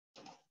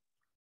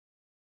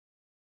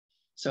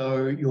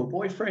So your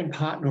boyfriend,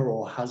 partner,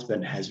 or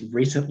husband has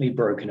recently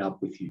broken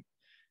up with you.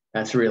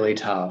 That's really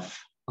tough.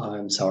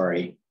 I'm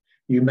sorry.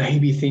 You may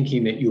be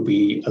thinking that you'll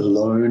be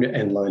alone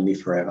and lonely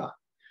forever.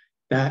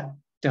 That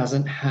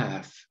doesn't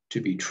have to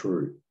be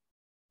true.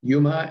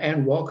 Yuma,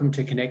 and welcome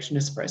to Connection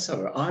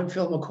Espresso. I'm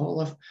Phil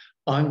McAuliffe.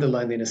 I'm the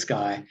Loneliness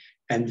Guy,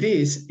 and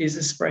this is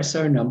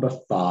Espresso number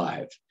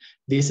 5.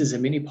 This is a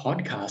mini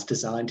podcast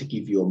designed to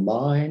give your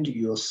mind,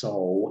 your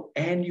soul,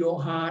 and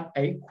your heart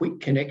a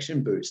quick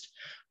connection boost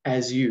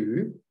as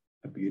you,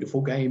 a beautiful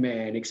gay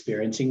man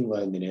experiencing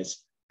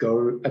loneliness,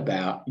 go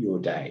about your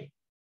day.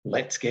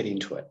 Let's get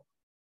into it.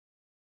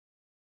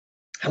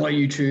 Hello,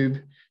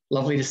 YouTube.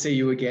 Lovely to see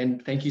you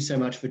again. Thank you so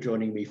much for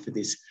joining me for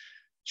this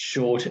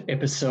short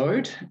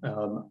episode.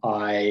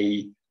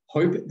 I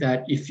hope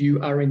that if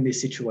you are in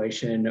this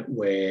situation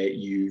where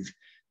you've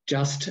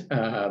just,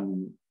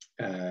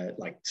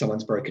 like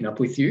someone's broken up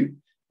with you,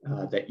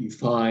 that you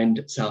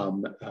find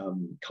some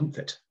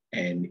comfort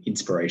and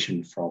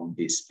inspiration from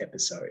this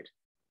episode.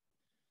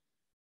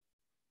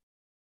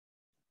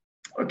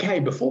 Okay,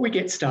 before we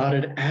get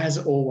started, as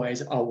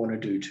always, I want to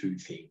do 2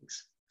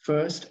 things.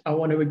 First, I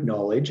want to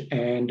acknowledge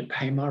and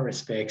pay my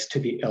respects to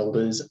the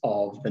elders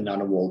of the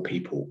Ngunnawal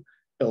people,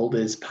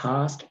 elders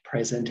past,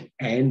 present,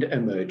 and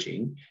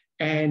emerging,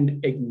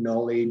 and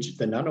acknowledge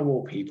the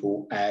Ngunnawal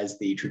people as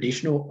the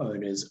traditional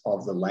owners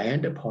of the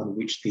land upon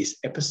which this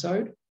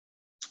episode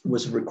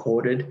was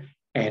recorded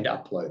and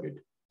uploaded.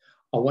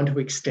 I want to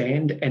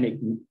extend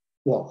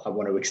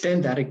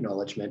that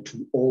acknowledgement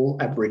to all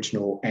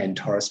Aboriginal and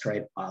Torres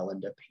Strait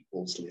Islander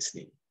peoples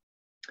listening.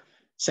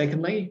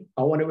 Secondly,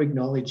 I want to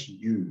acknowledge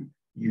you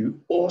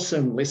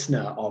awesome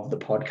listener of the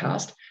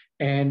podcast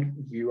and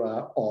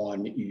viewer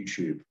on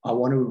YouTube. I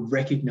want to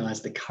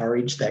recognize the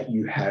courage that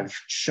you have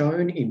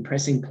shown in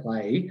pressing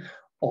play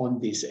on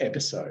this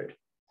episode.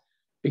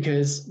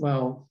 Because,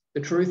 well,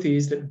 the truth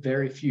is that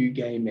very few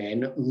gay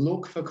men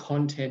look for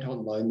content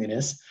on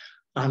loneliness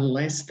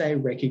unless they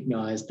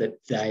recognize that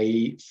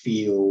they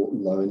feel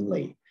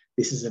lonely.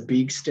 This is a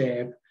big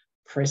step.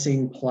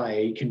 Pressing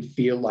play can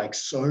feel like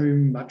so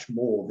much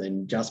more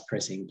than just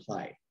pressing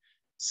play.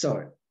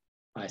 So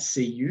I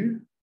see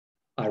you,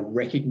 I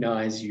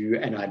recognize you,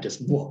 and I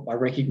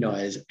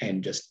recognize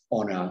and just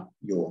honor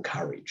your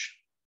courage.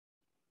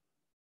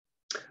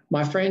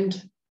 My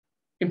friend,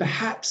 in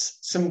perhaps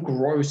some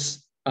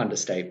gross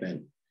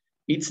understatement,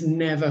 it's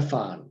never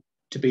fun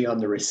to be on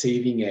the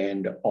receiving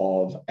end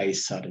of a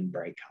sudden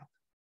breakup.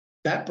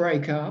 That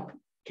breakup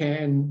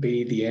can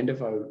be the end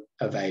of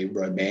a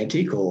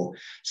romantic or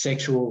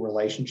sexual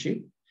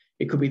relationship.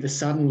 It could be the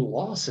sudden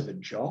loss of a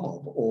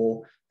job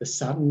or the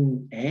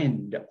sudden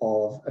end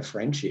of a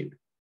friendship.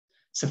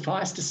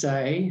 Suffice to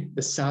say,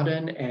 the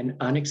sudden and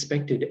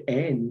unexpected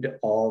end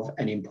of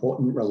an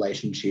important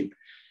relationship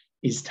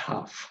is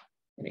tough,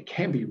 and it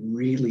can be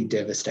really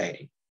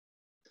devastating.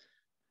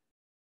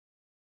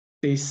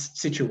 This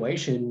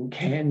situation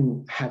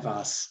can have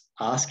us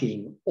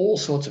asking all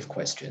sorts of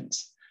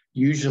questions,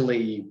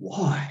 usually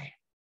why,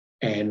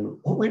 and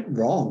what went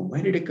wrong?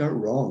 Where did it go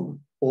wrong?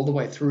 All the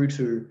way through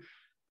to,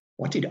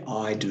 what did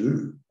I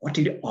do? What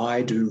did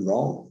I do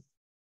wrong?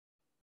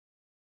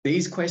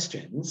 These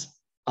questions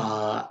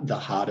are the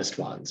hardest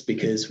ones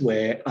because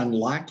we're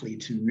unlikely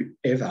to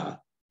ever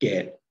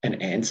get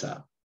an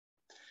answer.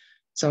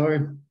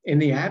 So in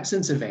the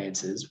absence of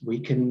answers,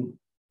 we can,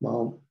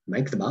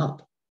 make them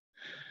up.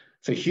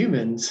 For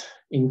humans,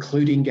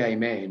 including gay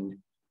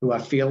men who are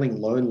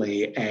feeling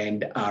lonely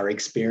and are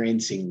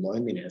experiencing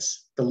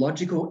loneliness, the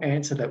logical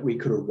answer that we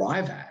could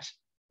arrive at,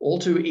 all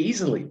too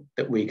easily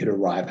that we could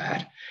arrive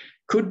at,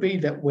 could be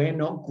that we're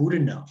not good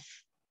enough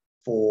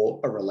for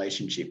a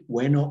relationship.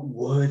 We're not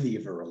worthy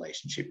of a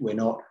relationship. We're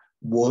not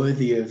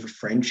worthy of a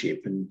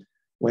friendship, and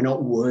we're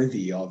not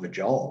worthy of a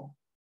job.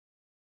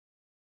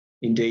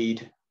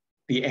 Indeed,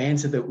 the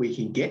answer that we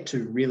can get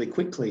to really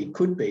quickly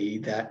could be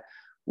that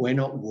we're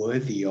not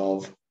worthy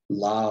of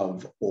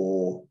love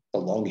or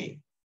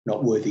belonging,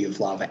 not worthy of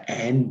love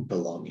and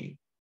belonging.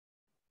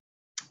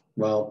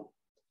 Well,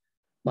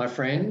 my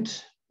friend,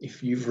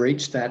 if you've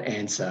reached that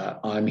answer,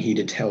 I'm here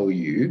to tell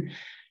you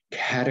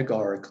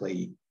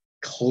categorically,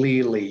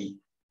 clearly,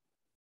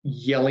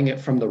 yelling it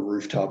from the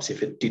rooftops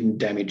if it didn't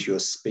damage your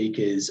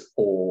speakers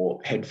or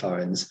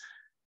headphones,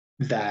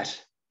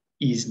 that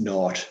is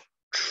not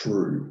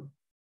true.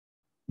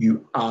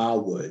 You are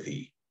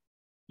worthy.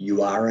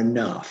 You are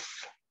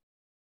enough.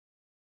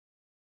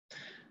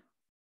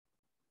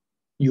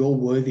 Your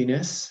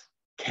worthiness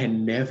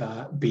can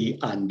never be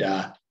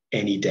under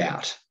any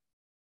doubt.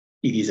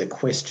 It is a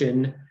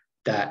question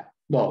that,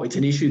 it's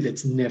an issue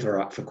that's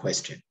never up for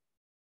question.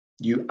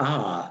 You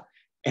are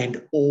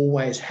and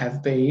always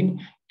have been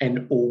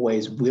and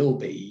always will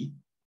be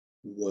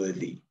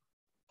worthy.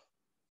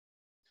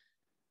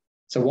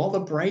 So while the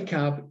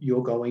breakup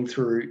you're going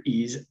through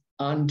is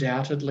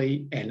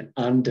undoubtedly and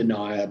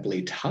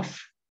undeniably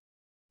tough,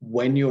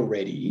 when you're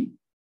ready,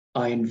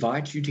 I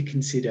invite you to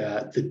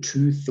consider the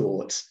 2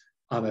 thoughts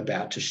I'm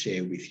about to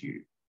share with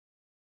you.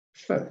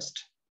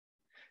 First,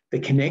 The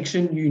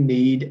connection you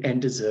need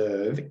and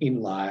deserve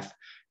in life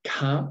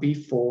can't be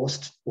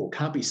forced, or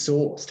can't be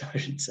sourced, I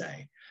should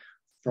say,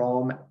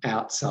 from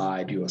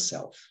outside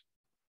yourself.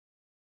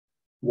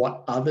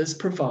 What others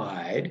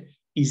provide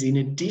is in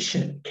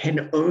addition,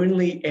 can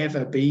only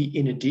ever be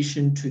in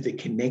addition to the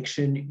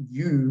connection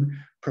you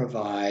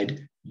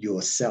provide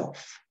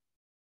yourself.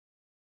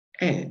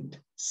 And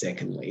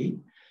secondly,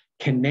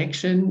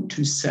 connection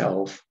to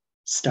self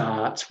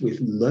starts with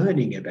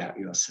learning about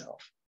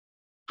yourself,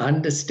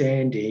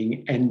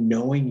 understanding and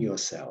knowing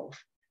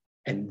yourself,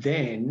 and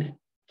then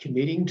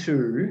committing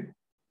to,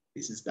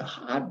 this is the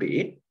hard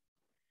bit,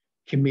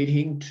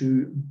 committing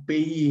to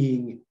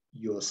being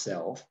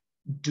yourself,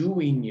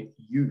 doing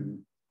you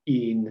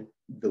in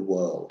the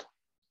world.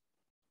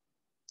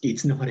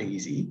 It's not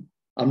easy.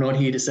 I'm not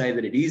here to say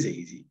that it is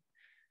easy.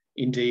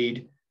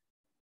 Indeed,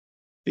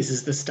 this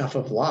is the stuff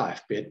of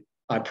life, but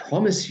I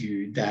promise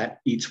you that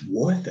it's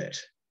worth it,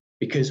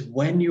 because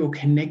when you're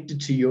connected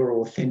to your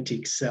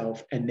authentic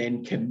self and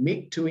then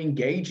commit to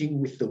engaging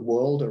with the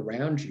world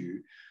around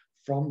you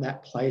from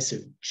that place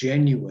of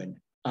genuine,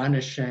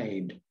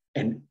 unashamed,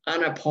 and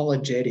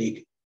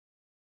unapologetic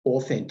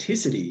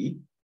authenticity,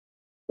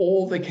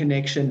 all the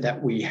connection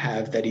that we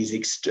have that is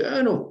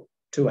external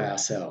to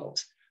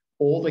ourselves,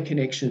 all the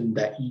connection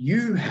that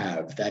you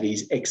have that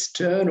is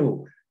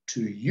external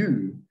to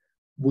you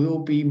will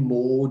be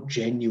more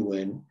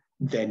genuine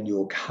than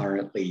you're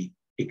currently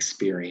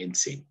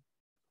experiencing.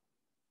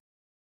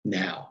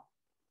 Now,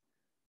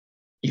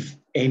 if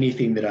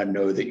anything that I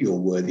know that you're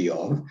worthy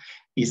of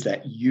is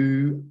that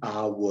you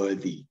are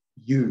worthy.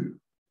 You.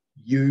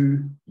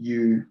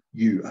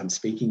 I'm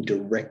speaking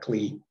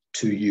directly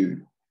to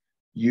you.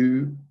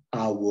 You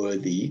are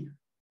worthy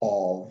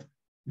of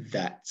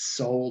that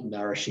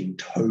soul-nourishing,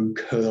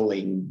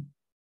 toe-curling,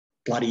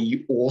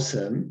 bloody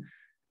awesome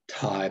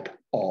type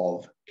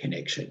of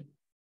connection.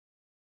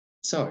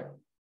 So,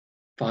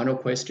 final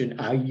question,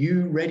 are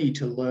you ready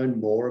to learn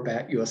more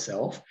about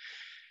yourself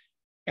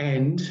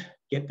and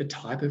get the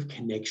type of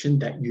connection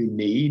that you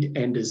need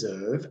and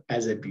deserve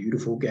as a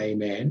beautiful gay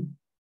man?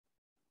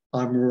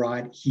 I'm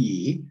right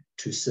here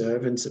to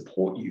serve and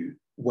support you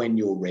when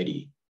you're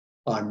ready.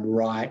 I'm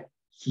right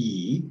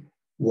here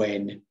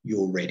when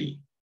you're ready.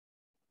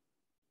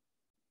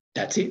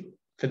 That's it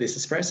for this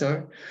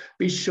espresso.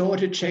 Be sure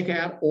to check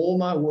out all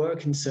my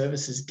work and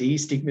services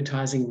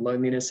destigmatizing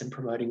loneliness and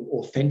promoting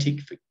authentic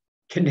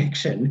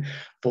connection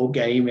for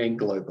gay men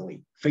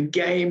globally. For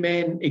gay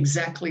men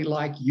exactly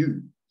like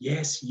you,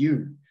 yes,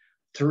 you,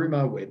 through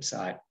my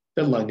website,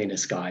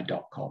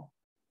 thelonelinessguy.com.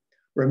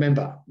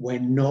 Remember, we're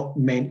not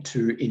meant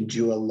to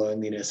endure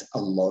loneliness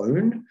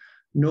alone,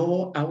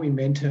 nor are we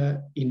meant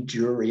to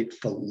endure it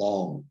for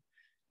long.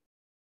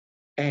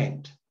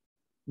 And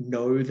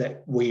know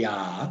that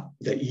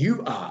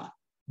you are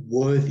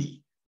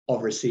worthy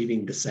of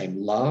receiving the same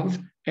love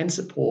and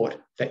support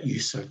that you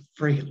so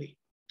freely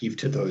give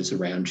to those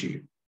around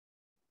you.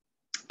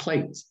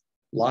 Please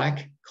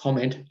like,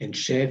 comment, and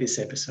share this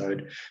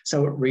episode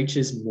so it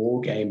reaches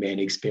more gay men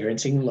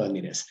experiencing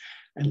loneliness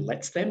and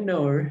lets them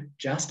know,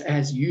 just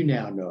as you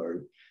now know,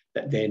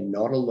 that they're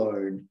not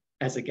alone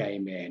as a gay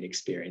man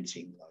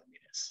experiencing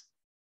loneliness.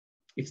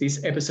 If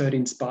this episode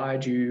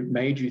inspired you,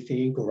 made you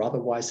think, or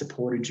otherwise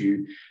supported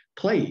you,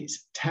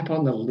 please tap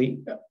on the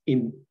link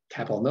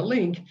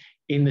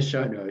in the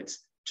show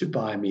notes to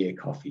buy me a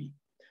coffee.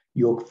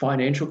 Your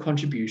financial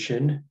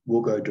contribution will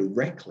go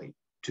directly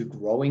to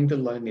growing the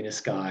Loneliness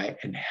Guy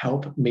and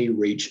help me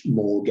reach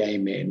more gay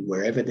men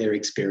wherever they're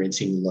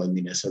experiencing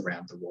loneliness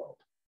around the world.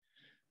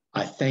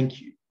 I thank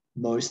you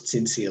most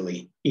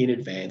sincerely in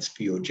advance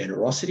for your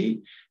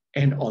generosity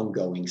and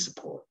ongoing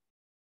support.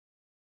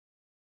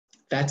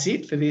 That's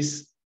it for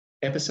this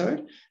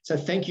episode. So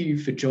thank you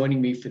for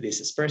joining me for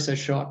this espresso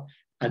shot.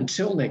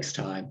 Until next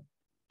time,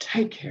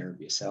 take care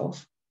of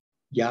yourself,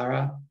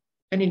 Yara,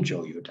 and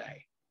enjoy your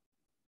day.